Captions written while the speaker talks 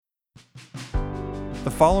The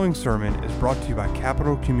following sermon is brought to you by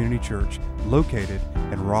Capital Community Church, located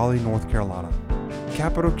in Raleigh, North Carolina.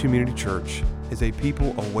 Capital Community Church is a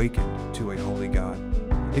people awakened to a holy God.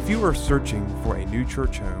 If you are searching for a new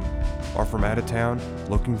church home, or from out of town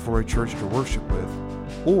looking for a church to worship with,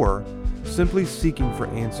 or simply seeking for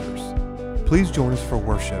answers, please join us for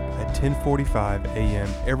worship at 10:45 a.m.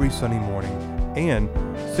 every Sunday morning and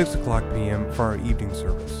 6 o'clock p.m. for our evening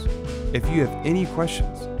service. If you have any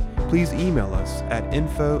questions, please email us at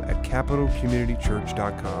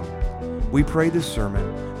info@capitalcommunitychurch.com. We pray this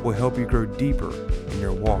sermon will help you grow deeper in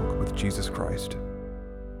your walk with Jesus Christ.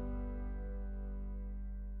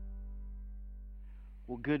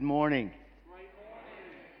 Well, good morning.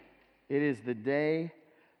 It is the day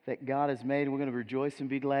that God has made, and we're going to rejoice and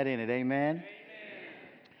be glad in it. Amen?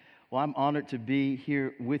 Well, I'm honored to be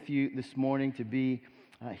here with you this morning, to be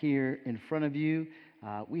here in front of you.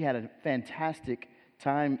 We had a fantastic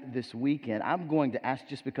time this weekend. I'm going to ask,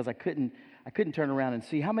 just because I couldn't turn around and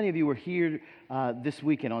see, how many of you were here this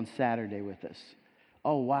weekend on Saturday with us?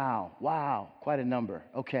 Oh, wow, quite a number.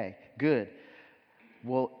 Okay, good.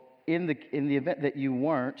 Well, in the event that you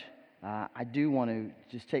weren't, I do want to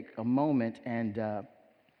just take a moment and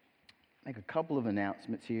make a couple of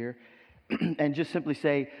announcements here, and just simply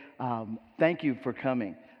say thank you for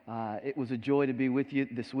coming. It was a joy to be with you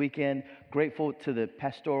this weekend. Grateful to the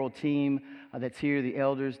pastoral team that's here, the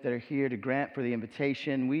elders that are here, to Grant for the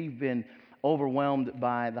invitation. We've been overwhelmed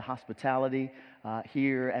by the hospitality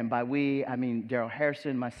here, and by we, I mean Daryl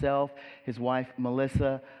Harrison, myself, his wife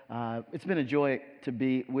Melissa. It's been a joy to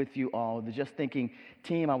be with you all. The Just Thinking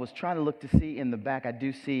team, I was trying to look to see in the back. I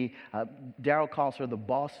do see Daryl calls her the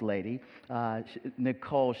boss lady,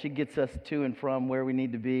 Nicole. She gets us to and from where we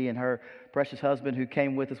need to be, and her precious husband who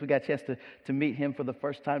came with us. We got a chance to meet him for the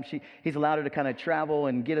first time. He's allowed her to kind of travel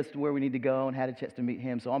and get us to where we need to go, and had a chance to meet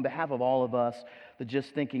him. So on behalf of all of us, the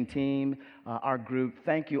Just Thinking team, our group,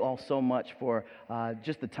 thank you all so much for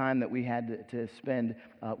just the time that we had to spend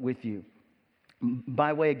with you.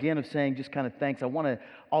 By way, again, of saying just kind of thanks, I want to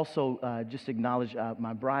also just acknowledge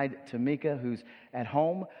my bride, Tamika, who's at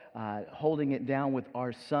home holding it down with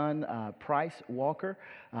our son, Price Walker.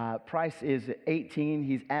 Price is 18.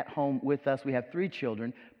 He's at home with us. We have 3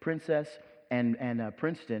 children, Princess and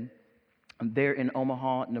Princeton. They're in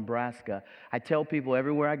Omaha, Nebraska. I tell people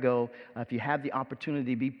everywhere I go, if you have the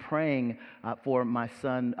opportunity, be praying for my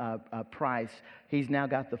son, Price. He's now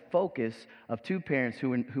got the focus of 2 parents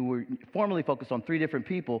who were formerly focused on 3 different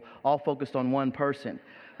people, all focused on one person.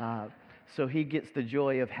 So he gets the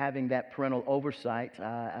joy of having that parental oversight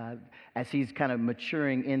as he's kind of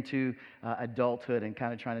maturing into adulthood and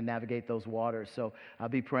kind of trying to navigate those waters. So I'll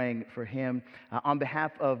be praying for him. On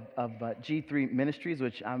behalf of G3 Ministries,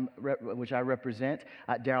 which I represent,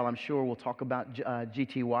 Daryl, I'm sure we'll talk about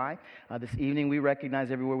GTY. This evening, we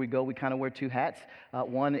recognize everywhere we go, we kind of wear 2 hats.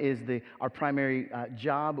 One is our primary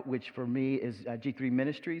job, which for me is G3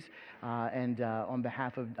 Ministries. And on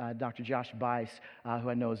behalf of Dr. Josh Bice, who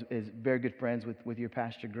I know is very good friends with your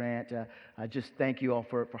Pastor Grant, just thank you all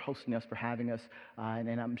for hosting us, for having us.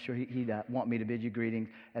 And I'm sure he'd want me to bid you greetings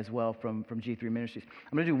as well from G3 Ministries.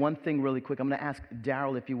 I'm going to do one thing really quick. I'm going to ask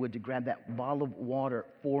Daryl, if you would, to grab that bottle of water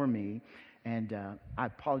for me. And I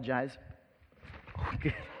apologize.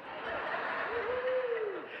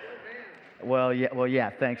 Well, yeah,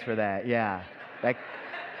 thanks for that. Yeah.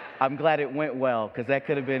 I'm glad it went well, because that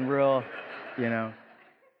could have been real, Yeah.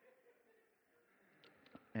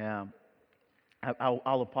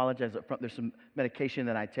 I'll apologize up front. There's some medication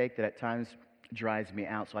that I take that at times dries me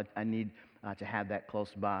out, so I need to have that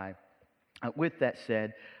close by. With that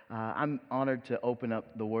said, I'm honored to open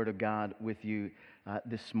up the Word of God with you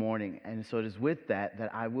this morning. And so it is with that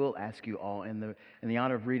I will ask you all, in the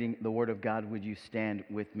honor of reading the Word of God, would you stand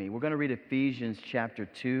with me? We're going to read Ephesians chapter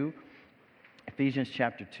 2. Ephesians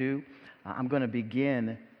chapter 2. I'm going to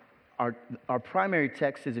begin. Our primary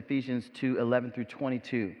text is Ephesians 2:11 through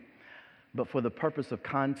 22. But for the purpose of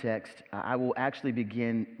context, I will actually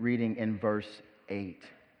begin reading in verse 8.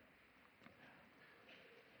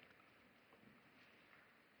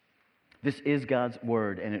 This is God's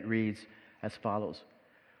word, and it reads as follows.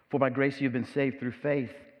 For by grace you've been saved through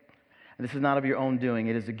faith. And this is not of your own doing.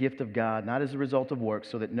 It is a gift of God, not as a result of works,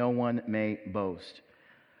 so that no one may boast.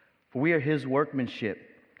 For we are his workmanship,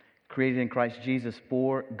 created in Christ Jesus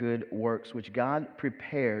for good works, which God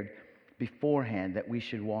prepared beforehand that we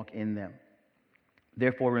should walk in them.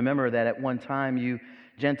 Therefore, remember that at one time you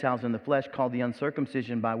Gentiles in the flesh, called the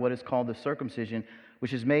uncircumcision by what is called the circumcision,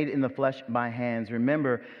 which is made in the flesh by hands.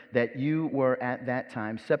 Remember that you were at that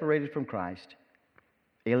time separated from Christ,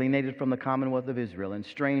 alienated from the commonwealth of Israel, and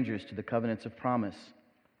strangers to the covenants of promise,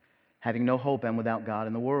 having no hope and without God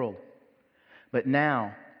in the world. But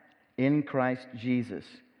now, in Christ Jesus,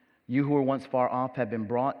 you who were once far off have been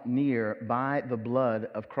brought near by the blood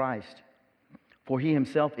of Christ. For he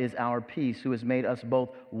himself is our peace, who has made us both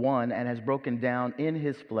one and has broken down in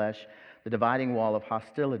his flesh the dividing wall of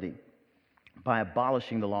hostility by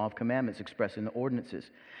abolishing the law of commandments expressed in the ordinances,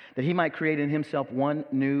 that he might create in himself one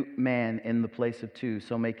new man in the place of two,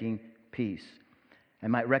 so making peace,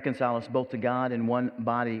 and might reconcile us both to God in one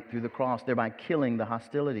body through the cross, thereby killing the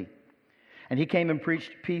hostility. And he came and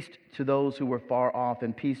preached peace to those who were far off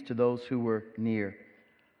and peace to those who were near.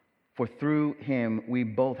 For through him we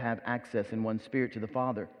both have access in one spirit to the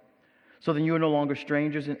Father. So then you are no longer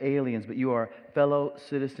strangers and aliens, but you are fellow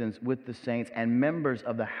citizens with the saints and members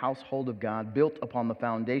of the household of God, built upon the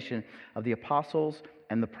foundation of the apostles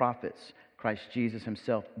and the prophets, Christ Jesus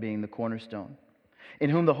himself being the cornerstone, in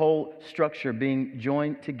whom the whole structure being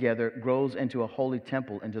joined together grows into a holy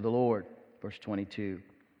temple into the Lord. Verse 22.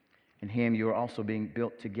 In him you are also being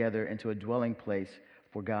built together into a dwelling place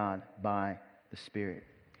for God by the Spirit.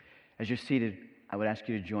 As you're seated, I would ask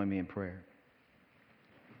you to join me in prayer.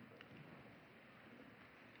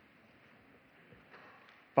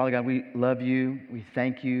 Father God, we love you. We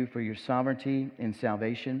thank you for your sovereignty in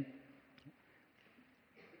salvation.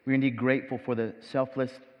 We're indeed grateful for the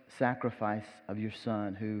selfless sacrifice of your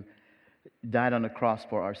Son who died on the cross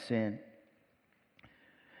for our sin.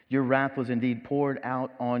 Your wrath was indeed poured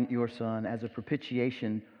out on your Son as a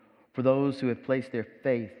propitiation for those who have placed their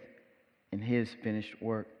faith in his finished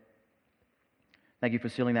work. Thank you for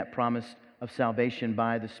sealing that promise of salvation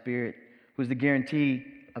by the Spirit, who is the guarantee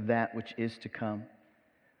of that which is to come.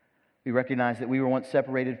 We recognize that we were once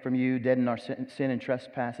separated from you, dead in our sin and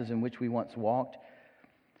trespasses in which we once walked.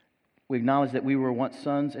 We acknowledge that we were once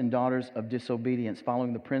sons and daughters of disobedience,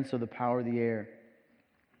 following the prince of the power of the air.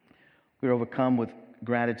 We are overcome with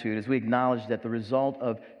gratitude as we acknowledge that the result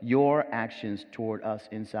of your actions toward us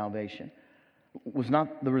in salvation was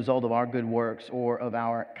not the result of our good works or of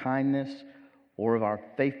our kindness or of our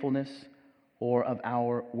faithfulness or of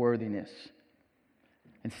our worthiness.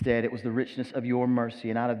 Instead, it was the richness of your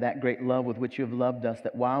mercy, and out of that great love with which you have loved us,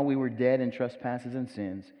 that while we were dead in trespasses and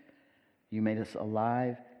sins, you made us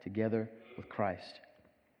alive together with Christ.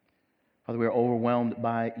 Father, we are overwhelmed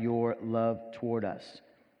by your love toward us.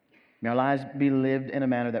 May our lives be lived in a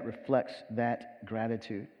manner that reflects that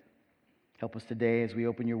gratitude. Help us today as we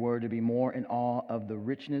open your word to be more in awe of the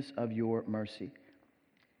richness of your mercy,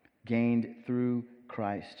 gained through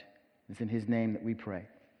Christ. It's in his name that we pray.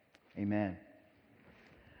 Amen.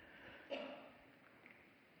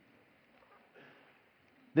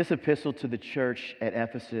 This epistle to the church at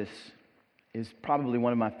Ephesus is probably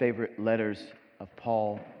one of my favorite letters of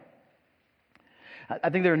Paul. I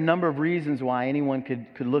think there are a number of reasons why anyone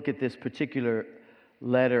could look at this particular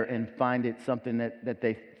letter and find it something that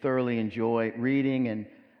they thoroughly enjoy reading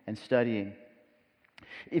and studying.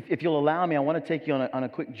 If you'll allow me, I want to take you on a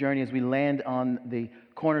quick journey as we land on the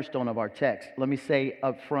cornerstone of our text. Let me say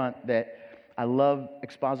up front that I love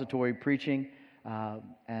expository preaching.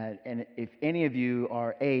 And if any of you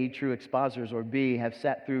are A, true expositors, or B, have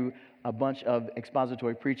sat through a bunch of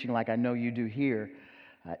expository preaching like I know you do here,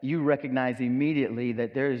 you recognize immediately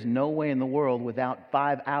that there is no way in the world without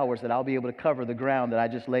 5 hours that I'll be able to cover the ground that I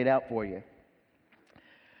just laid out for you.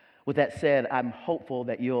 With that said, I'm hopeful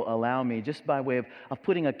that you'll allow me, just by way of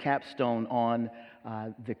putting a capstone on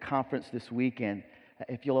the conference this weekend,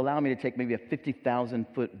 if you'll allow me to take maybe a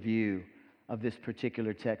 50,000-foot view of this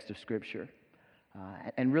particular text of Scripture.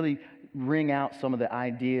 And really wring out some of the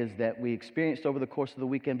ideas that we experienced over the course of the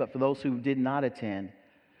weekend. But for those who did not attend,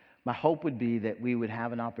 my hope would be that we would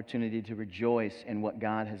have an opportunity to rejoice in what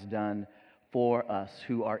God has done for us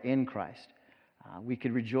who are in Christ. We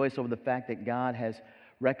could rejoice over the fact that God has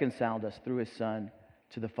reconciled us through his Son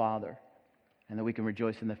to the Father, and that we can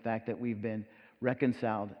rejoice in the fact that we've been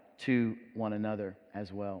reconciled to one another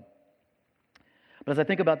as well. But as I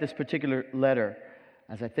think about this particular letter,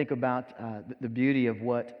 as I think about the beauty of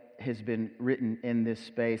what has been written in this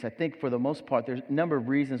space, I think for the most part there's a number of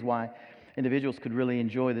reasons why individuals could really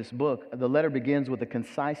enjoy this book. The letter begins with a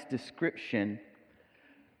concise description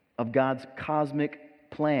of God's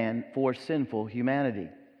cosmic plan for sinful humanity.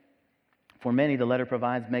 For many, the letter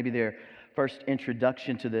provides maybe their first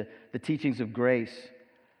introduction to the teachings of grace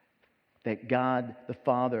that God the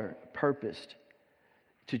Father purposed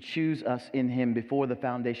to choose us in him before the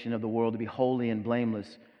foundation of the world, to be holy and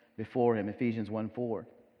blameless before him, Ephesians 1:4.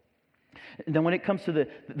 And then when it comes to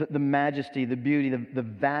the majesty, the beauty, the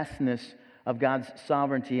vastness of God's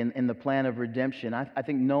sovereignty in the plan of redemption, I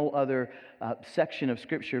think no other section of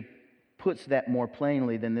Scripture puts that more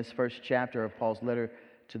plainly than this first chapter of Paul's letter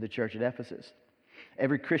to the church at Ephesus.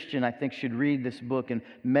 Every Christian, I think, should read this book and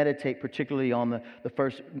meditate particularly on the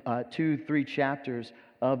first 2-3 chapters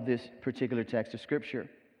of this particular text of Scripture.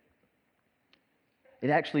 It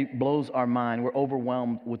actually blows our mind. We're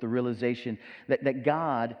overwhelmed with the realization that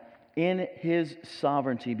God, in His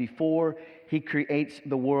sovereignty, before He creates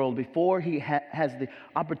the world, before He has the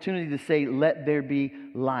opportunity to say, "Let there be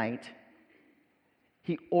light,"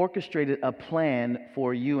 He orchestrated a plan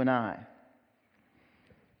for you and I.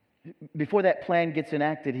 Before that plan gets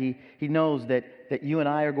enacted, He knows that you and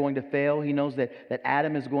I are going to fail. He knows that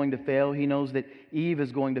Adam is going to fail. He knows that Eve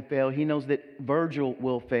is going to fail. He knows that Virgil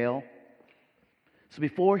will fail. So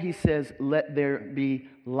before He says, "Let there be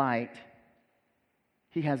light,"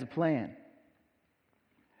 He has a plan.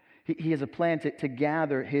 He has a plan to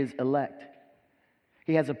gather His elect.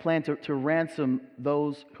 He has a plan to ransom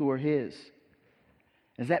those who are His.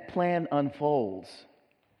 As that plan unfolds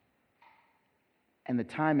and the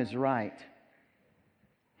time is right,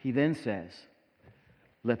 He then says,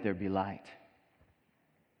 "Let there be light."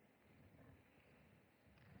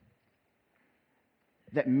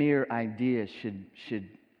 That mere idea should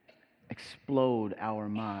explode our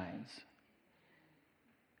minds.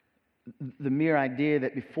 The mere idea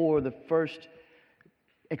that before the first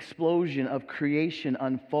explosion of creation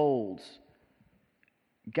unfolds,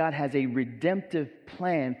 God has a redemptive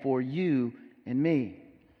plan for you and me.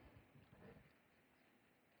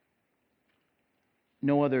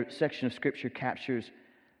 No other section of Scripture captures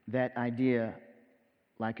that idea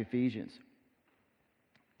like Ephesians.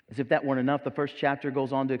 As if that weren't enough, the first chapter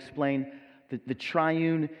goes on to explain the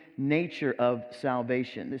triune nature of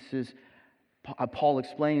salvation. This is Paul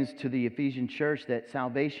explains to the Ephesian church that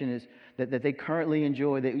salvation is that they currently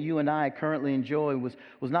enjoy, that you and I currently enjoy, was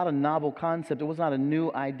not a novel concept. It was not a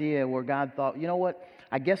new idea where God thought, you know what,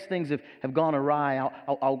 I guess things have gone awry.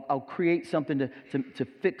 I'll create something to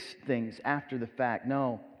fix things after the fact.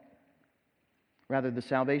 No. Rather, the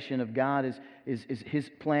salvation of God is His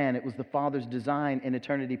plan. It was the Father's design in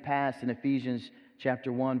eternity past in Ephesians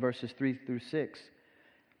chapter 1, verses 3 through 6.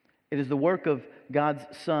 It is the work of God's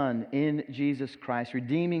Son in Jesus Christ,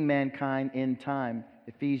 redeeming mankind in time,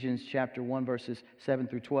 Ephesians chapter 1, verses 7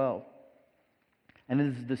 through 12. And it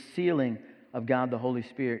is the sealing of God the Holy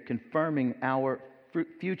Spirit, confirming our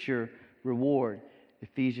future reward,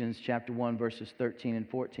 Ephesians chapter 1, verses 13 and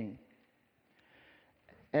 14.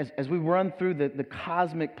 As we run through the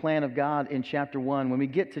cosmic plan of God in chapter 1, when we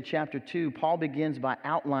get to chapter 2, Paul begins by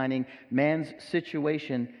outlining man's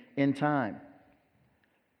situation in time.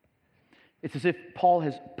 It's as if Paul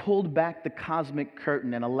has pulled back the cosmic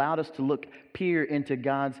curtain and allowed us to peer into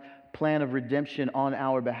God's plan of redemption on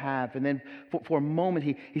our behalf. And then for a moment,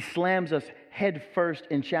 he slams us head first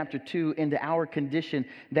in chapter 2 into our condition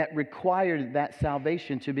that required that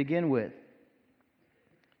salvation to begin with.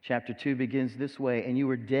 Chapter 2 begins this way: "And you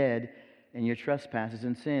were dead in your trespasses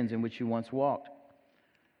and sins in which you once walked,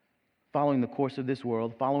 following the course of this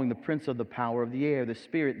world, following the prince of the power of the air, the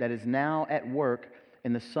spirit that is now at work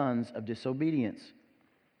in the sons of disobedience,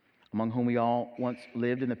 among whom we all once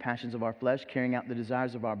lived in the passions of our flesh, carrying out the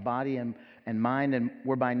desires of our body and mind, and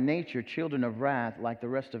were by nature children of wrath like the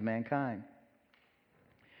rest of mankind."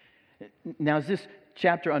 Now, as this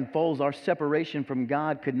chapter unfolds, our separation from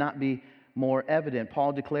God could not be more evident.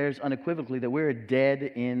 Paul declares unequivocally that we're dead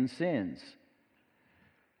in sins.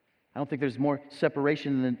 I don't think there's more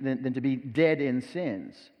separation than to be dead in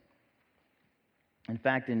sins. In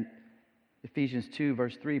fact, in Ephesians 2,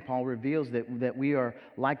 verse 3, Paul reveals that we are,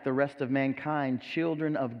 like the rest of mankind,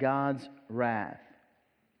 children of God's wrath.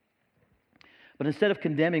 But instead of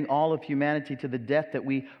condemning all of humanity to the death that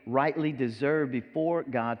we rightly deserve before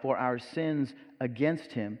God for our sins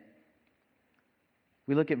against Him,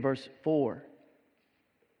 we look at verse 4.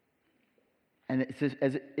 And it's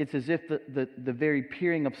as if the very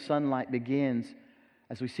peering of sunlight begins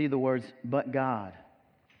as we see the words, "But God."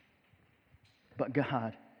 But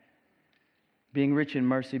God, being rich in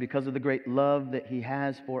mercy because of the great love that He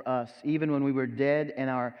has for us, even when we were dead in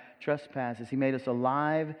our trespasses, He made us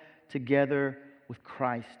alive together with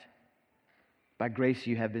Christ. By grace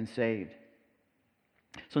you have been saved.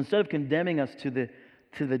 So instead of condemning us to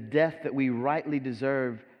the death that we rightly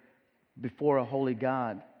deserve before a holy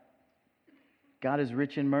God, God is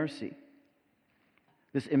rich in mercy.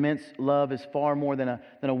 This immense love is far more than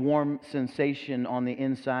a warm sensation on the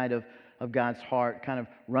inside of God's heart, kind of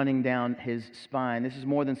running down His spine. This is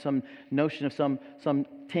more than some notion of some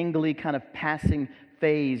tingly kind of passing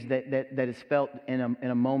phase that is felt in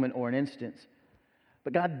a moment or an instance.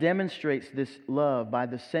 But God demonstrates this love by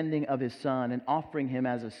the sending of His Son and offering Him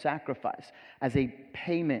as a sacrifice, as a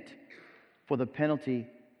payment for the penalty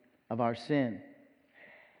of our sin.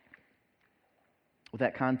 With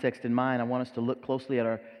that context in mind, I want us to look closely at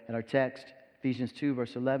our text, Ephesians 2,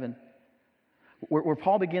 verse 11, where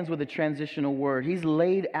Paul begins with a transitional word. He's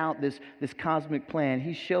laid out this cosmic plan.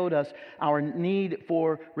 He showed us our need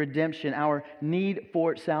for redemption, our need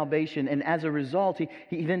for salvation. And as a result,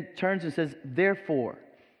 he then turns and says, therefore,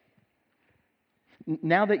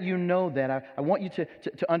 now that you know that, I want you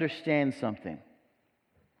to understand something.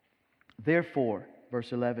 Therefore,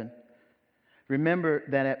 verse 11, remember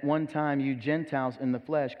that at one time you Gentiles in the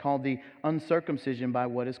flesh called the uncircumcision by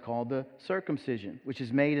what is called the circumcision, which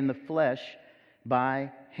is made in the flesh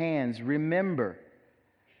by hands. Remember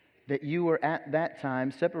that you were at that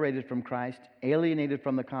time separated from Christ, alienated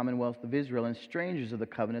from the commonwealth of Israel, and strangers of the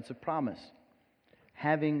covenants of promise,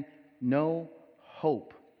 having no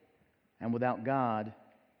hope and without God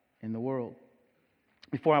in the world.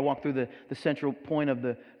 Before I walk through the central point of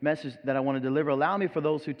the message that I want to deliver, allow me, for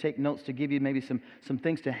those who take notes, to give you maybe some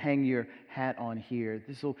things to hang your hat on here.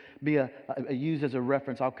 This will be used as a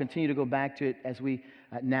reference. I'll continue to go back to it as we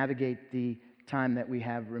navigate the time that we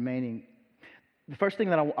have remaining. The first thing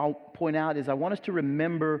that I'll point out is I want us to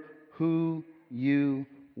remember who you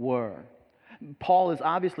were. Paul is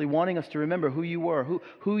obviously wanting us to remember who you were.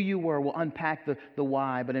 Who you were. We'll unpack the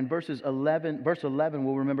why, but in verse 11,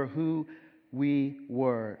 we'll remember who we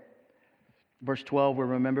were. Verse 12, we'll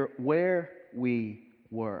remember where we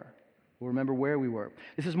were. We'll remember where we were.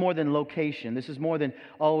 This is more than location. This is more than,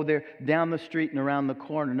 they're down the street and around the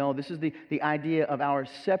corner. No, this is the idea of our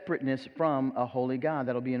separateness from a holy God.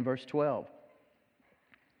 That'll be in verse 12.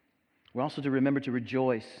 We're also to remember to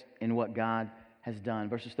rejoice in what God has done.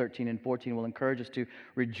 Verses 13 and 14 will encourage us to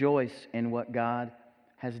rejoice in what God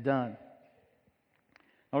has done.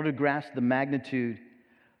 In order to grasp the magnitude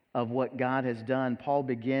of what God has done, Paul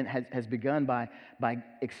has begun by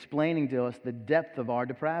explaining to us the depth of our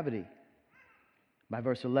depravity. By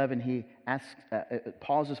verse 11, he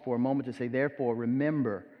pauses for a moment to say, therefore,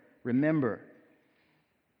 remember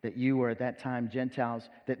that you were at that time Gentiles,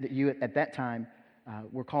 that you at that time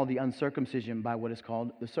were called the uncircumcision by what is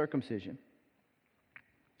called the circumcision.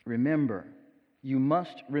 Remember. You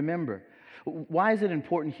must remember. Why is it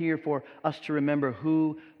important here for us to remember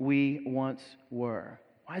who we once were?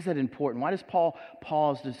 Why is that important? Why does Paul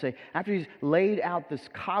pause to say, after he's laid out this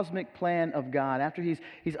cosmic plan of God, after he's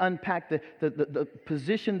unpacked the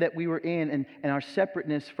position that we were in and our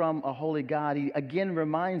separateness from a holy God, he again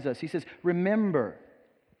reminds us, he says, remember.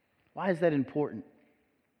 Why is that important?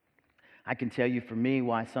 I can tell you for me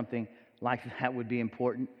why something like that would be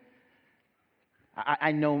important.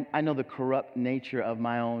 I know the corrupt nature of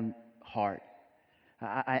my own heart.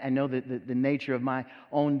 I know the nature of my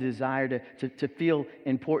own desire to feel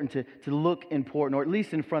important, to look important, or at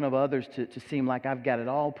least in front of others to seem like I've got it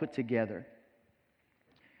all put together.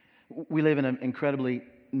 We live in an incredibly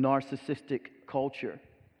narcissistic culture.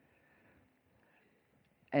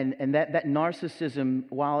 And that narcissism,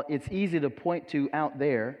 while it's easy to point to out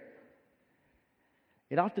there,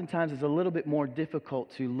 it oftentimes is a little bit more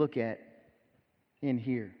difficult to look at in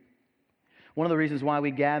here. One of the reasons why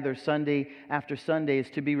we gather Sunday after Sunday is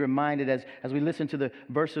to be reminded, as we listen to the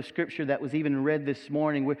verse of Scripture that was even read this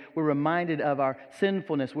morning, we're reminded of our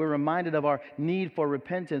sinfulness. We're reminded of our need for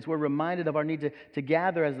repentance. We're reminded of our need to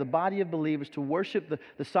gather as the body of believers to worship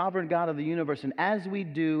the sovereign God of the universe. And as we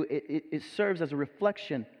do, it serves as a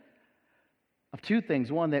reflection of two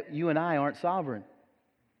things. One, that you and I aren't sovereign.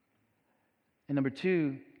 And number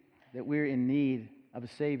two, that we're in need of a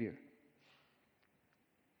Savior.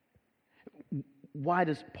 Why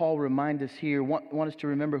does Paul remind us here, want us to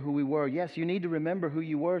remember who we were? Yes, you need to remember who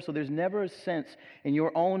you were, so there's never a sense in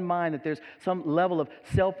your own mind that there's some level of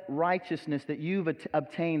self-righteousness that you've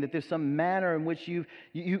obtained, that there's some manner in which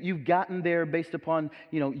you've gotten there based upon,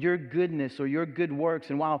 your goodness or your good works.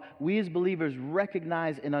 And while we as believers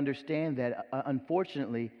recognize and understand that,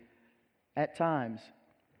 unfortunately, at times,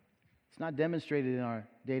 it's not demonstrated in our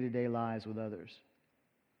day-to-day lives with others.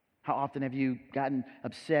 How often have you gotten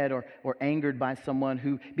upset or angered by someone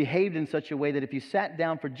who behaved in such a way that if you sat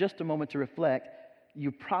down for just a moment to reflect,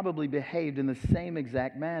 you probably behaved in the same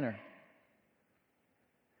exact manner?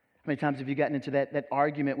 How many times have you gotten into that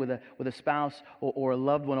argument with a spouse or a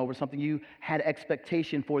loved one over something you had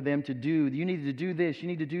expectation for them to do? You needed to do this, you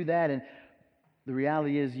need to do that, and the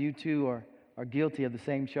reality is you too are guilty of the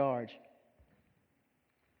same charge.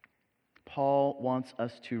 Paul wants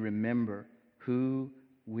us to remember who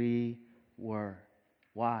we were.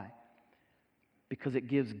 Why? Because it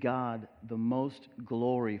gives God the most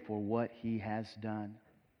glory for what He has done.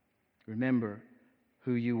 Remember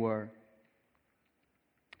who you were.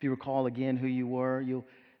 If you recall again who you were, you'll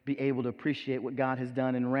be able to appreciate what God has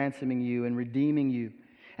done in ransoming you and redeeming you.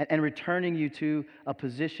 and returning you to a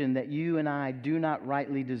position that you and I do not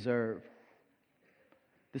rightly deserve.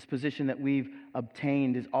 This position that we've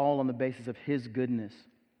obtained is all on the basis of His goodness.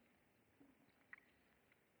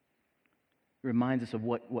 It reminds us of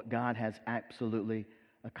what God has absolutely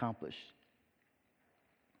accomplished.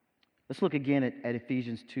 Let's look again at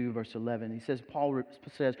Ephesians 2, verse 11. Paul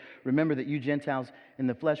says, remember that you Gentiles in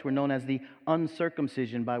the flesh were known as the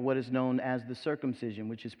uncircumcision by what is known as the circumcision,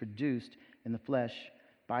 which is produced in the flesh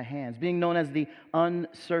by hands. Being known as the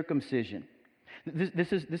uncircumcision.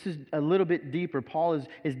 This is a little bit deeper. Paul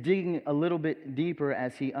is digging a little bit deeper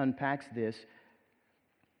as he unpacks this.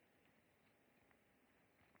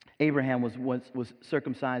 Abraham was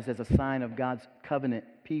circumcised as a sign of God's covenant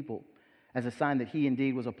people, as a sign that he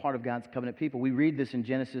indeed was a part of God's covenant people. We read this in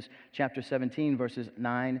Genesis chapter 17, verses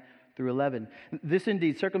 9 through 11. This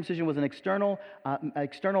indeed, circumcision was an external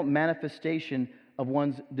manifestation of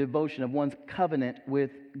one's devotion, of one's covenant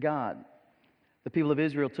with God. The people of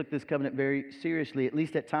Israel took this covenant very seriously, at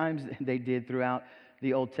least at times they did throughout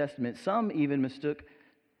the Old Testament. Some even mistook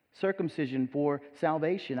circumcision for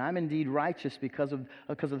salvation. I'm indeed righteous because of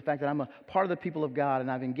the fact that I'm a part of the people of God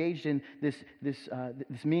and I've engaged in this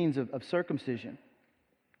means of circumcision.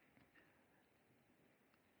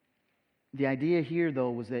 The idea here, though,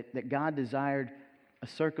 was that God desired a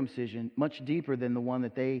circumcision much deeper than the one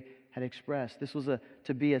that they had expressed. This was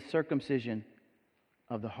to be a circumcision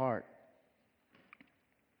of the heart.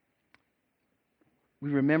 We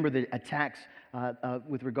remember the attacks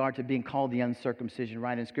with regard to being called the uncircumcision,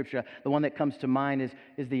 right, in Scripture. The one that comes to mind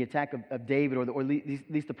is the attack of David, or at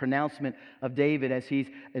least the pronouncement of David as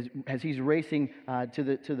he's racing to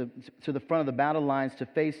the front of the battle lines to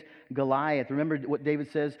face Goliath. Remember what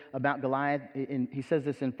David says about Goliath? He says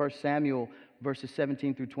this in 1 Samuel verses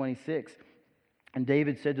 17 through 26. And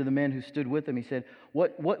David said to the men who stood with him, he said,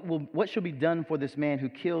 What shall be done for this man who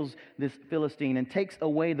kills this Philistine and takes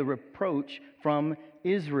away the reproach from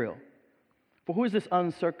Israel? For who is this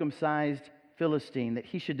uncircumcised Philistine that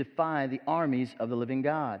he should defy the armies of the living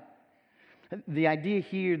God? The idea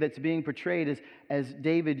here that's being portrayed as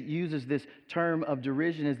David uses this term of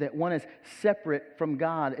derision is that one is separate from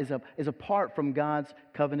God, is apart from God's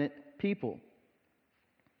covenant people.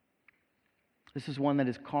 This is one that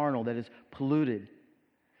is carnal, that is polluted.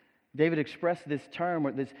 David expressed this term,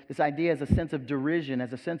 or this idea, as a sense of derision,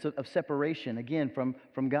 as a sense of separation, again,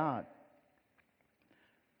 from God.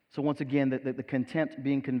 So once again, the contempt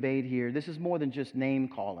being conveyed here, this is more than just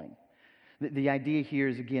name-calling. The idea here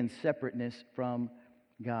is, again, separateness from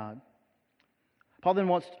God. Paul then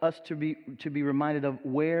wants us to be reminded of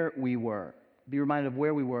where we were. Be reminded of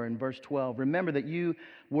where we were in verse 12. Remember that you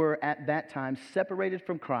were at that time separated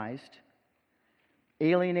from Christ,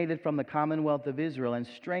 alienated from the commonwealth of Israel, and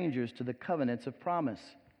strangers to the covenants of promise,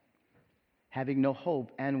 having no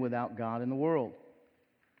hope and without God in the world.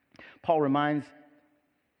 Paul reminds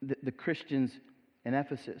the Christians in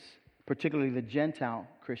Ephesus, particularly the Gentile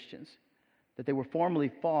Christians, that they were formerly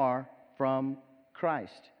far from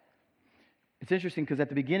Christ. It's interesting because at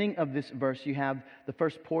the beginning of this verse you have the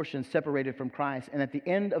first portion, separated from Christ, and at the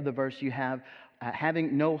end of the verse you have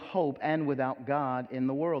having no hope and without God in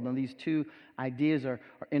the world. And these two ideas are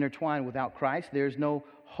intertwined. Without Christ, there's no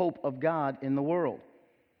hope of God in the world.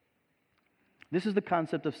 This is the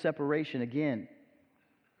concept of separation again.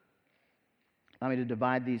 Allow me to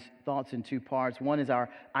divide these thoughts in two parts. One is our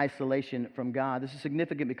isolation from God. This is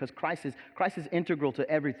significant because Christ is integral to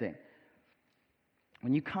everything.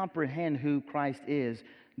 When you comprehend who Christ is,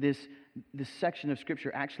 this section of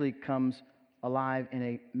Scripture actually comes alive in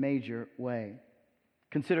a major way.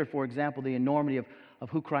 Consider, for example, the enormity of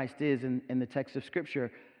who Christ is in the text of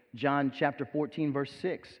Scripture. John chapter 14, verse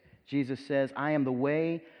 6. Jesus says, I am the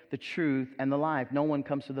way, the truth, and the life. No one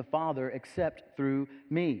comes to the Father except through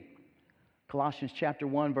me. Colossians chapter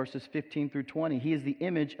 1, verses 15 through 20. He is the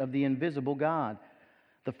image of the invisible God,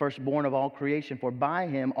 the firstborn of all creation. For by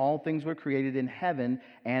him all things were created in heaven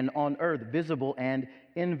and on earth, visible and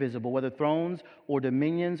invisible, whether thrones or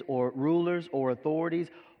dominions or rulers or authorities.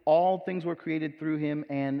 All things were created through him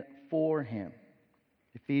and for him.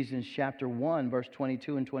 Ephesians chapter 1, verse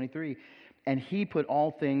 22 and 23. And he put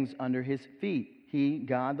all things under his feet. He,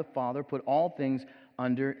 God the Father, put all things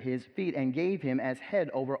under his feet and gave him as head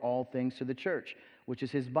over all things to the church, which is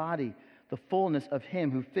his body, the fullness of him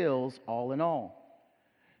who fills all in all.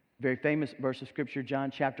 Very famous verse of Scripture, John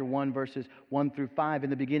chapter 1, verses 1 through 5. In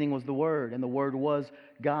the beginning was the Word, and the Word was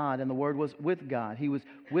God, and the Word was with God. He was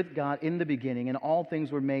with God in the beginning, and all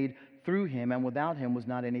things were made through him, and without him was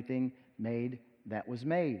not anything made that was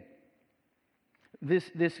made.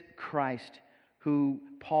 This Christ, who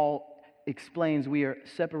Paul explains we are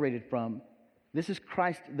separated from, This is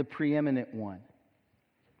Christ, the preeminent one.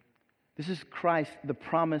 This is Christ, the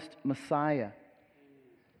promised Messiah.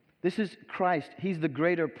 This is Christ. He's the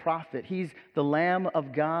greater prophet. He's the Lamb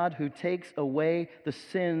of God who takes away the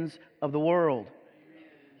sins of the world.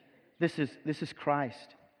 This is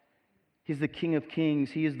Christ. He's the King of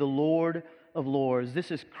Kings. He is the Lord of Lords.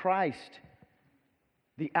 This is Christ,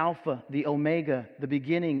 the Alpha, the Omega, the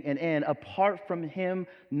beginning and end. Apart from Him,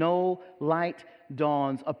 no light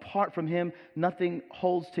dawns. Apart from Him, nothing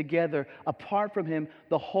holds together. Apart from Him,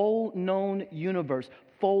 the whole known universe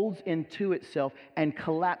folds into itself and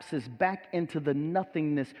collapses back into the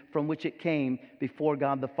nothingness from which it came before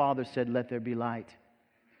God the Father said, "Let there be light."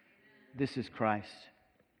 This is Christ.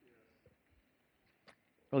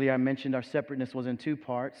 Earlier I mentioned our separateness was in two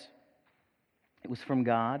parts. It was from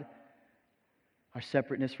God, our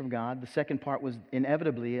separateness from God. The second part was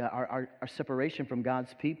inevitably our separation from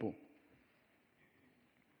God's people.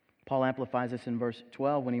 Paul amplifies this in verse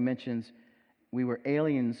 12 when he mentions we were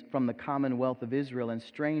aliens from the commonwealth of Israel and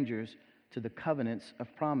strangers to the covenants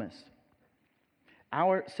of promise.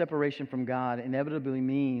 Our separation from God inevitably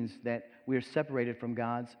means that we are separated from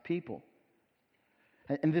God's people.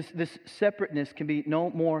 And this separateness can be no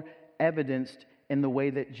more evidenced in the way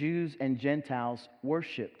that Jews and Gentiles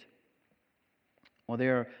worshiped. Well,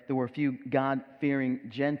 there were a few God-fearing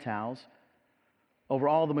Gentiles.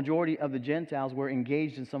 Overall, the majority of the Gentiles were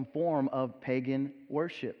engaged in some form of pagan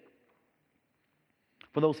worship.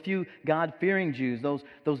 For those few God-fearing Jews, those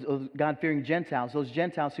God-fearing Gentiles, those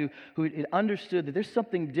Gentiles who had understood that there's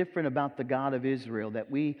something different about the God of Israel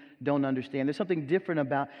that we don't understand. There's something different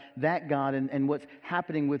about that God and what's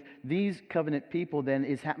happening with these covenant people than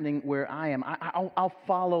is happening where I am. I'll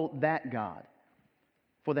follow that God.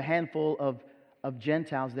 For the handful of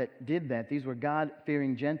Gentiles that did that, these were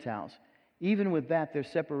God-fearing Gentiles. Even with that, their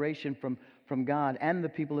separation from God and the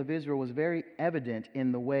people of Israel was very evident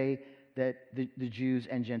in the way that the Jews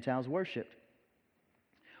and Gentiles worshipped.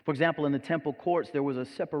 For example, in the temple courts, there was a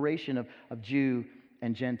separation of Jew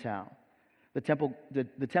and Gentile. The temple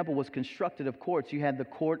was constructed of courts. You had the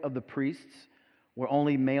court of the priests, where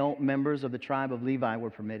only male members of the tribe of Levi were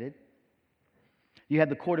permitted. You had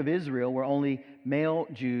the court of Israel, where only male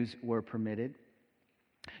Jews were permitted.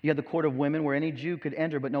 You had the court of women, where any Jew could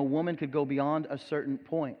enter, but no woman could go beyond a certain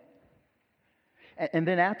point. And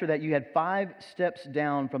then after that, you had 5 steps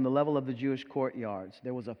down from the level of the Jewish courtyards.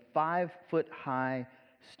 There was a 5-foot-high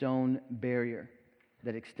stone barrier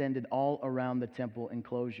that extended all around the temple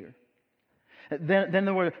enclosure. Then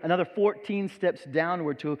there were another 14 steps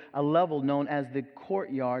downward to a level known as the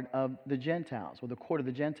courtyard of the Gentiles, or the court of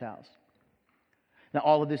the Gentiles. Now,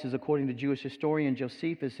 all of this is according to Jewish historian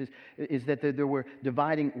Josephus, is that there were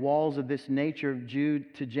dividing walls of this nature, Jew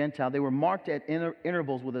to Gentile. They were marked at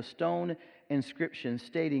intervals with a stone inscription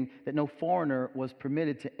stating that no foreigner was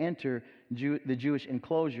permitted to enter the Jewish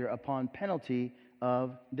enclosure upon penalty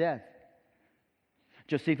of death.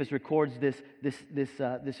 Josephus records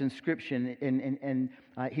this inscription, and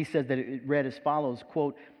he says that it read as follows,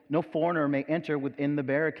 quote, "No foreigner may enter within the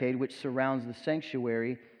barricade which surrounds the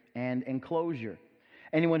sanctuary and enclosure.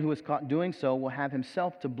 Anyone who is caught doing so will have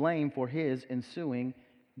himself to blame for his ensuing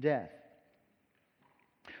death."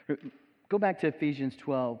 Go back to Ephesians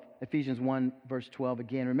 1, verse 12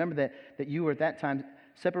 again. Remember that you were at that time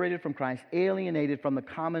separated from Christ, alienated from the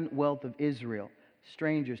commonwealth of Israel,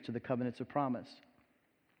 strangers to the covenants of promise.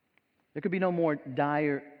 There could be no more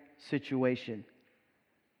dire situation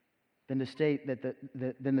than the state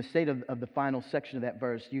of the final section of that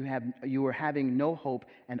verse. You are having no hope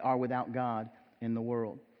and are without God in the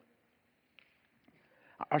world.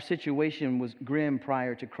 Our situation was grim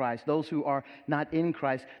prior to Christ. Those who are not in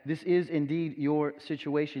Christ, this is indeed your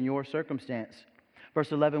situation, your circumstance.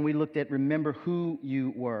 Verse 11, we looked at remember who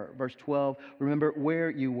you were. Verse 12, remember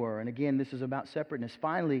where you were. And again, this is about separateness.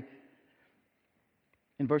 Finally,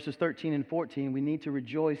 in verses 13 and 14, we need to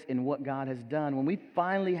rejoice in what God has done. When we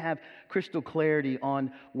finally have crystal clarity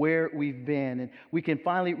on where we've been, and we can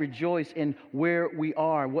finally rejoice in where we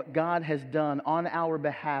are, what God has done on our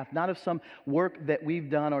behalf, not of some work that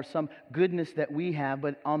we've done or some goodness that we have,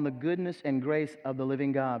 but on the goodness and grace of the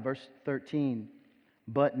living God. Verse 13,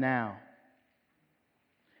 but now,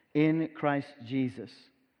 in Christ Jesus,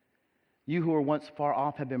 you who were once far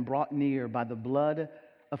off have been brought near by the blood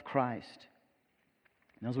of Christ.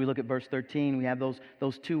 And as we look at verse 13, we have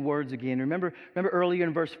those two words again. Remember earlier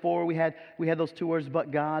in verse 4, we had those two words,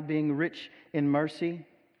 but God being rich in mercy.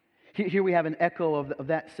 Here we have an echo of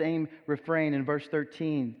that same refrain in verse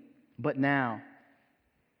 13. But now,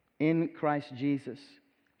 in Christ Jesus,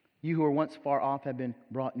 you who were once far off have been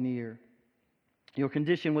brought near. Your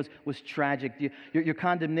condition was tragic. Your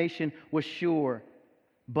condemnation was sure.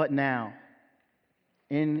 But now,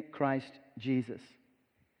 in Christ Jesus.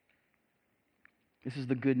 This is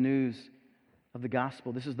the good news of the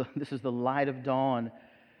gospel. This is the light of dawn.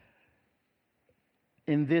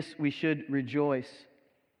 In this we should rejoice.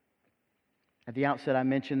 At the outset, I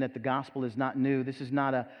mentioned that the gospel is not new. This is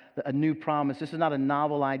not a new promise. This is not a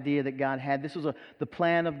novel idea that God had. This was the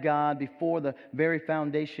plan of God before the very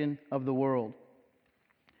foundation of the world.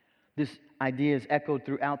 This idea is echoed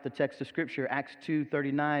throughout the text of Scripture, Acts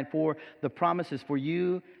 2:39, for the promises for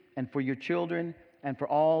you and for your children and for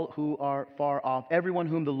all who are far off, everyone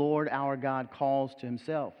whom the Lord our God calls to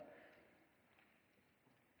himself.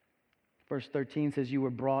 Verse 13 says you were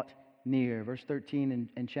brought near. Verse 13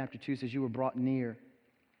 in chapter 2 says you were brought near.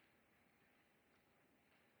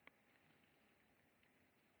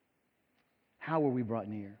 How were we brought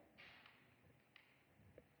near?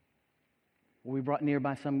 Were we brought near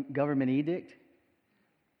by some government edict?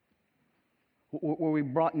 Were we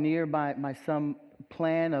brought near by some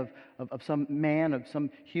plan of some man, of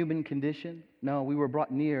some human condition? No, we were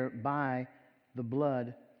brought near by the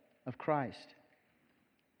blood of Christ.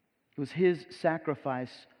 It was His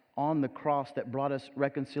sacrifice on the cross that brought us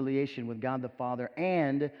reconciliation with God the Father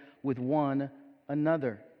and with one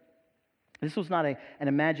another. This was not an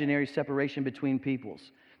imaginary separation between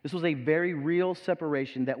peoples. This was a very real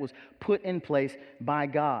separation that was put in place by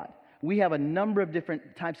God. We have a number of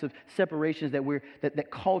different types of separations that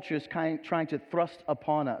culture is trying to thrust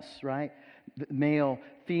upon us, right? Male,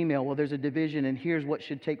 female, well, there's a division, and here's what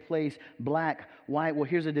should take place. Black, white, well,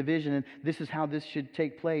 here's a division, and this is how this should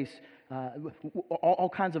take place. All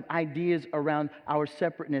kinds of ideas around our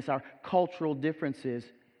separateness, our cultural differences.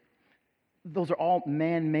 Those are all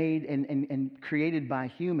man-made and created by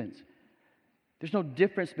humans. There's no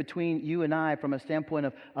difference between you and I from a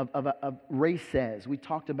standpoint of races. We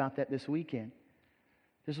talked about that this weekend.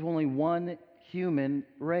 There's only one human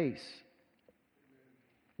race.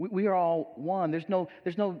 We are all one. There's no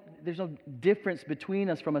difference between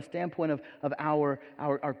us from a standpoint of our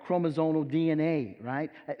chromosomal DNA, right?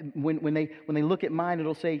 When they look at mine,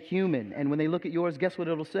 it'll say human, and when they look at yours, guess what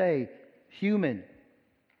it'll say? Human.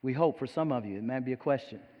 We hope for some of you. It might be a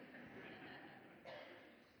question.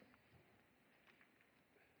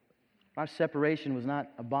 Our separation was not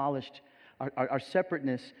abolished. Our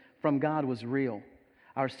separateness from God was real.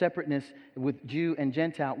 Our separateness with Jew and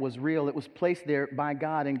Gentile was real. It was placed there by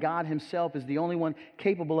God, and God Himself is the only one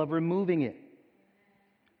capable of removing it.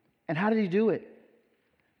 And how did He do it?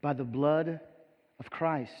 By the blood of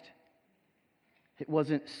Christ. It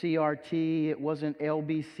wasn't CRT, it wasn't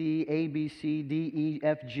LBC, ABC,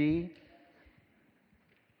 DEFG.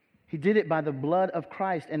 He did it by the blood of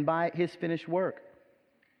Christ and by His finished work.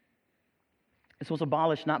 This was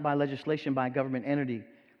abolished not by legislation, by a government entity.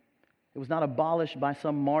 It was not abolished by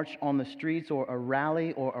some march on the streets or a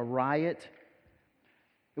rally or a riot.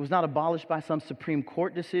 It was not abolished by some Supreme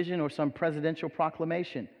Court decision or some presidential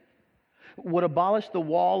proclamation. What abolished the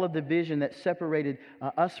wall of division that separated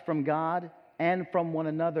us from God and from one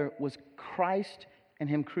another was Christ and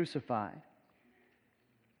Him crucified.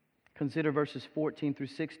 Consider verses 14 through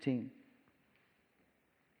 16.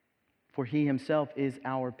 For He Himself is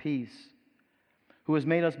our peace, who has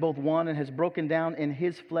made us both one and has broken down in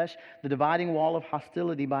His flesh the dividing wall of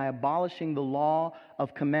hostility by abolishing the law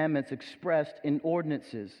of commandments expressed in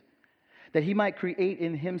ordinances, that He might create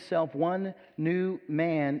in Himself one new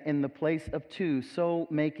man in the place of two, so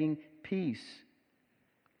making peace,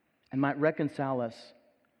 and might reconcile us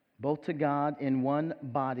both to God in one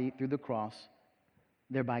body through the cross,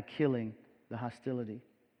 thereby killing the hostility.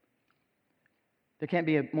 There can't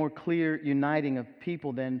be a more clear uniting of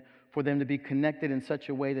people than for them to be connected in such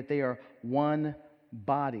a way that they are one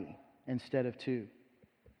body instead of two.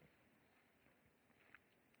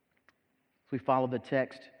 As we follow the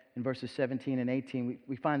text in verses 17 and 18,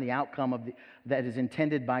 we find the outcome that is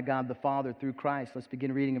intended by God the Father through Christ. Let's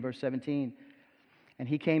begin reading in verse 17. And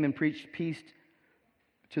He came and preached peace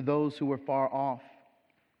to those who were far off,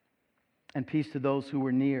 and peace to those who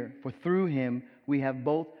were near. For through Him we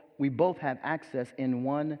both have access in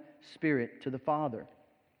one Spirit to the Father.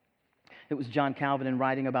 It was John Calvin, in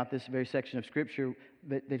writing about this very section of Scripture,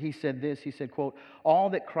 that he said this. He said, quote, all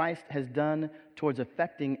that Christ has done towards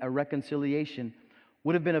effecting a reconciliation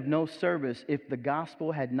would have been of no service if the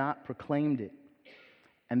gospel had not proclaimed it.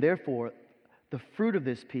 And therefore, the fruit of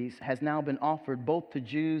this peace has now been offered both to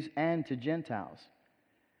Jews and to Gentiles.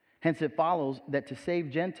 Hence it follows that to save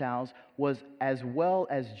Gentiles as well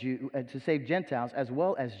as Jews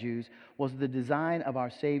was the design of our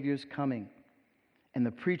Savior's coming and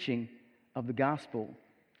the preaching of the gospel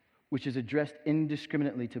which is addressed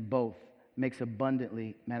indiscriminately to both, makes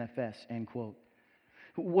abundantly manifest, end quote.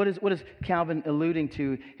 What is Calvin alluding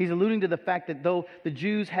to? He's alluding to the fact that though the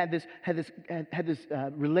Jews had this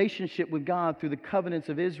relationship with God through the covenants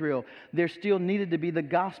of Israel, there still needed to be the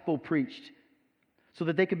gospel preached so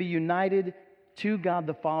that they could be united to God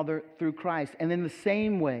the Father through Christ. And in the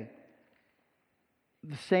same way,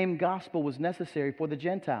 the same gospel was necessary for the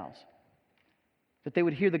Gentiles. That they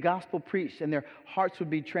would hear the gospel preached and their hearts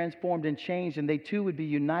would be transformed and changed, and they too would be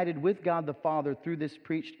united with God the Father through this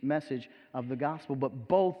preached message of the gospel. But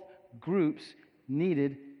both groups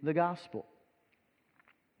needed the gospel.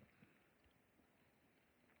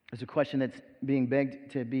 There's a question that's being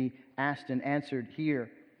begged to be asked and answered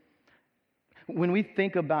here. When we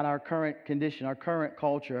think about our current condition, our current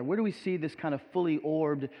culture, where do we see this kind of fully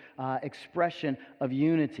orbed expression of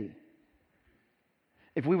unity?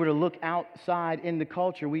 If we were to look outside in the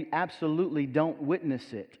culture, we absolutely don't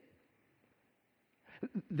witness it.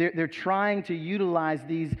 They're trying to utilize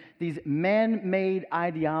these man-made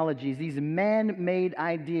ideologies, these man-made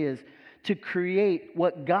ideas to create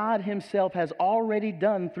what God Himself has already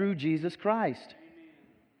done through Jesus Christ.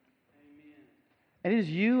 And it is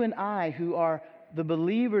you and I who are the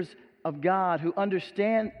believers of God, who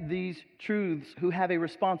understand these truths, who have a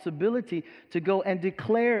responsibility to go and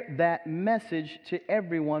declare that message to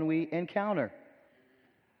everyone we encounter.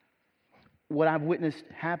 What I've witnessed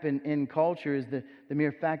happen in culture is the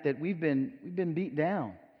mere fact that we've been beat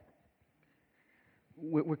down.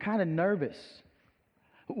 We're kind of nervous.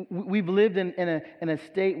 We've lived in a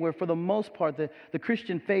state where, for the most part, the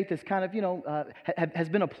Christian faith is kind of, has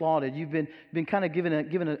been applauded. You've been kind of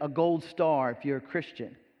given a gold star if you're a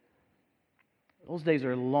Christian. Those days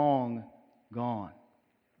are long gone.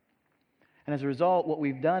 And as a result, what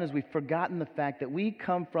we've done is we've forgotten the fact that we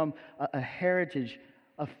come from a heritage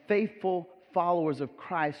of faithful followers of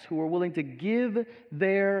Christ who are willing to give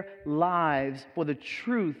their lives for the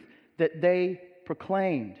truth that they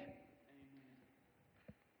proclaimed.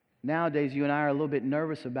 Nowadays, you and I are a little bit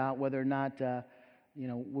nervous about whether or not,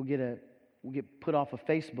 we'll get put off of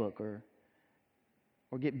Facebook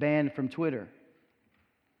or get banned from Twitter.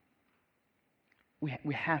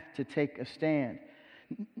 We have to take a stand.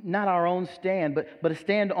 Not our own stand, but a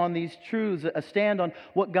stand on these truths, a stand on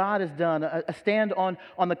what God has done, a stand on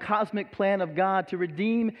the cosmic plan of God to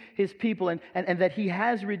redeem His people, and that He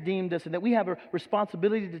has redeemed us, and that we have a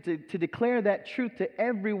responsibility to declare that truth to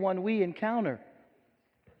everyone we encounter.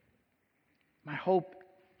 My hope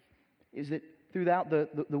is that throughout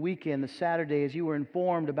the weekend, the Saturday, as you were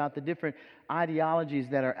informed about the different ideologies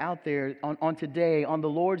that are out there on today, on the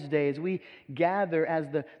Lord's Day, as we gather as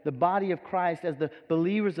the body of Christ, as the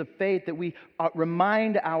believers of faith, that we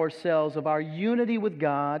remind ourselves of our unity with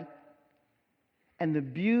God and the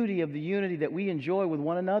beauty of the unity that we enjoy with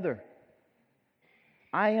one another.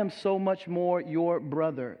 I am so much more your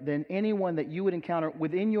brother than anyone that you would encounter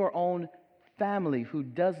within your own family who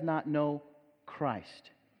does not know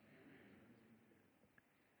Christ.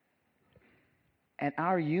 And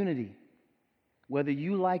our unity, whether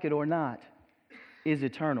you like it or not, is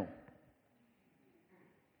eternal.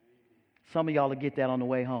 Some of y'all will get that on the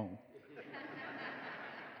way home.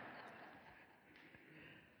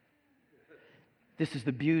 This is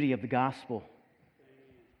the beauty of the gospel.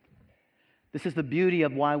 This is the beauty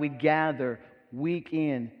of why we gather week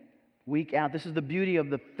in, week out. This is the beauty of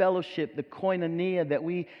the fellowship, the koinonia that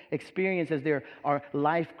we experience as there are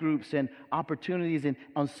life groups and opportunities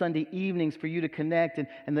on Sunday evenings for you to connect,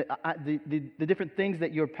 and the different things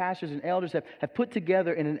that your pastors and elders have put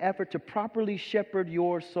together in an effort to properly shepherd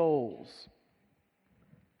your souls.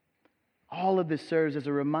 All of this serves as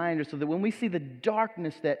a reminder so that when we see the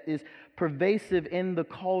darkness that is pervasive in the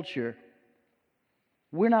culture,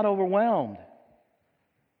 we're not overwhelmed.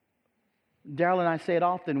 Daryl and I say it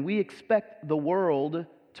often, we expect the world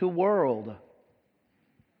to world.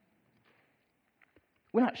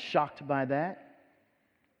 We're not shocked by that,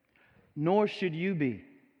 nor should you be.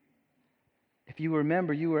 If you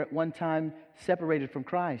remember, you were at one time separated from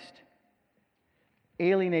Christ,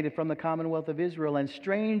 alienated from the commonwealth of Israel, and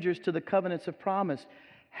strangers to the covenants of promise,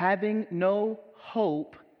 having no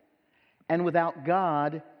hope and without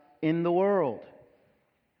God in the world.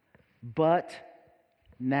 But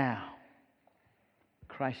now,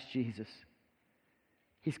 Christ Jesus,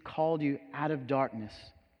 He's called you out of darkness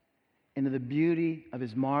into the beauty of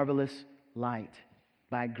His marvelous light.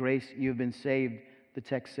 By grace you have been saved, the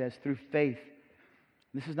text says, through faith.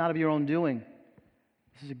 This is not of your own doing.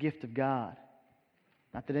 This is a gift of God.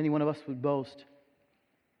 Not that any one of us would boast,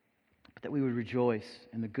 but that we would rejoice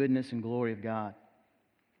in the goodness and glory of God.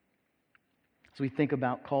 As we think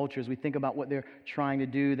about cultures, we think about what they're trying to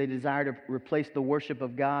do. They desire to replace the worship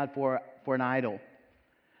of God for an idol.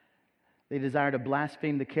 They desire to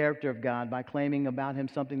blaspheme the character of God by claiming about Him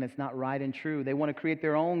something that's not right and true. They want to create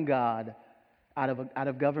their own God out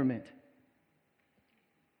of government.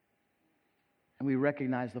 And we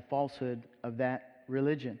recognize the falsehood of that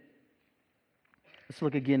religion. Let's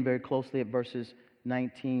look again very closely at verses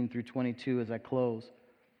 19 through 22 as I close.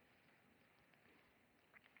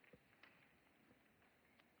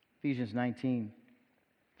 Ephesians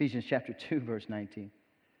chapter 2, verse 19.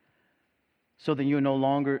 So then you are no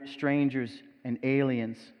longer strangers and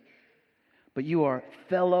aliens, but you are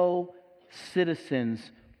fellow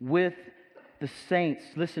citizens with the saints,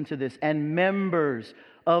 listen to this, and members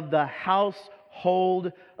of the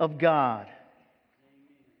household of God,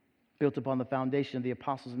 built upon the foundation of the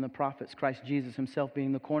apostles and the prophets, Christ Jesus Himself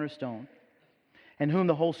being the cornerstone, in whom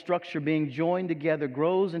the whole structure being joined together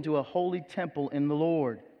grows into a holy temple in the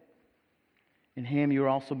Lord. In Him you are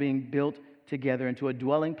also being built together into a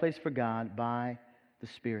dwelling place for God by the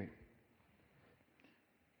Spirit.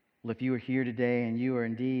 Well, if you are here today and you are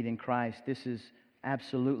indeed in Christ, this is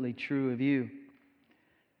absolutely true of you.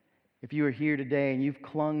 If you are here today and you've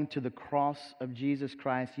clung to the cross of Jesus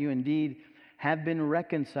Christ, you indeed have been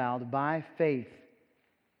reconciled by faith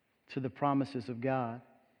to the promises of God.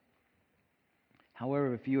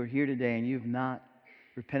 However, if you are here today and you've not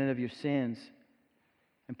repented of your sins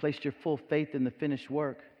and placed your full faith in the finished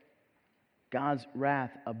work, God's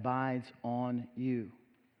wrath abides on you.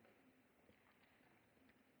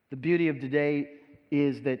 The beauty of today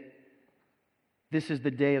is that this is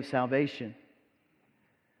the day of salvation.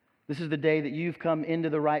 This is the day that you've come into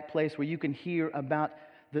the right place where you can hear about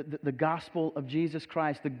the gospel of Jesus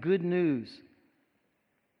Christ, the good news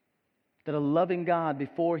that a loving God,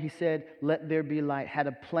 before He said, "Let there be light," had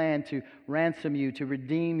a plan to ransom you, to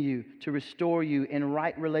redeem you, to restore you in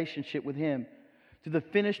right relationship with Him, through the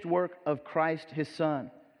finished work of Christ His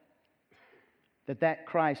Son. That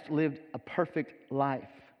Christ lived a perfect life.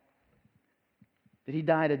 That He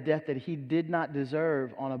died a death that He did not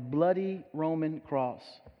deserve on a bloody Roman cross.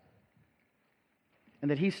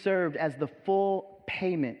 And that He served as the full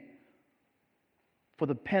payment for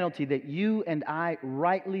the penalty that you and I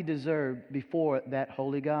rightly deserved before that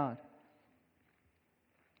holy God.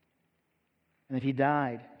 And that He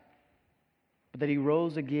died, but that He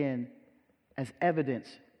rose again as evidence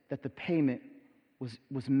that the payment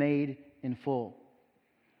was made in full.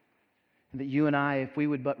 And that you and I, if we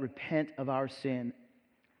would but repent of our sin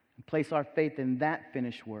and place our faith in that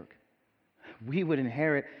finished work, we would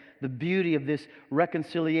inherit the beauty of this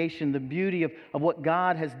reconciliation, the beauty of what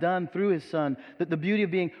God has done through His Son, the beauty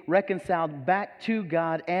of being reconciled back to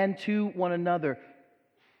God and to one another,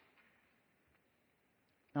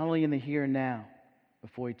 not only in the here and now,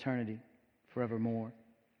 but for eternity, forevermore.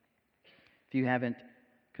 If you haven't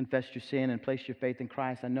confessed your sin and placed your faith in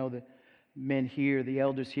Christ, I know the men here, the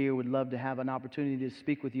elders here, would love to have an opportunity to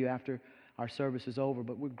speak with you after our service is over.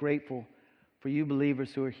 But we're grateful for you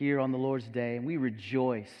believers who are here on the Lord's Day, and we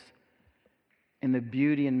rejoice in the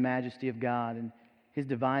beauty and majesty of God and His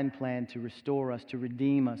divine plan to restore us, to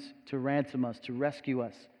redeem us, to ransom us, to rescue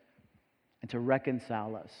us, and to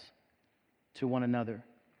reconcile us to one another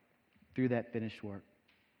through that finished work.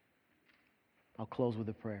 I'll close with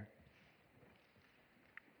a prayer.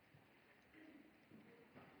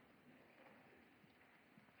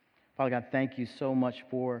 Father God, thank you so much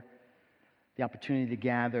for the opportunity to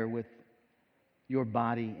gather with your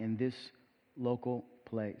body in this local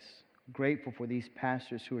place. Grateful for these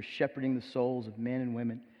pastors who are shepherding the souls of men and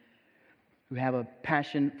women who have a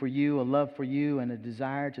passion for you, a love for you, and a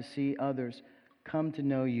desire to see others come to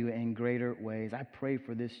know you in greater ways. I pray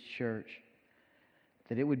for this church,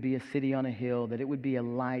 that it would be a city on a hill, that it would be a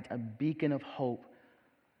light, a beacon of hope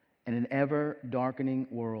in an ever-darkening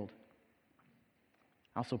world.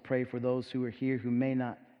 I also pray for those who are here who may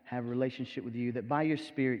not have a relationship with you, that by your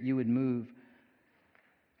Spirit you would move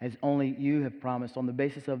as only you have promised, on the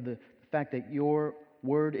basis of the fact that your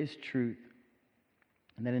word is truth,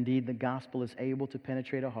 and that indeed the gospel is able to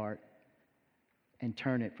penetrate a heart and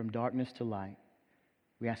turn it from darkness to light.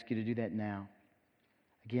 We ask you to do that now.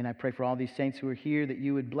 Again, I pray for all these saints who are here, that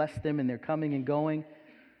you would bless them in their coming and going,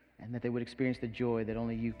 and that they would experience the joy that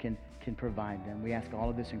only you can provide them. We ask all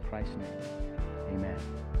of this in Christ's name. Amen.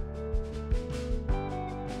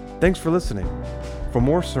 Thanks for listening. For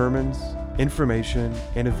more sermons, information,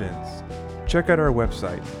 and events, check out our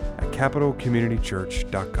website at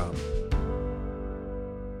capitalcommunitychurch.com.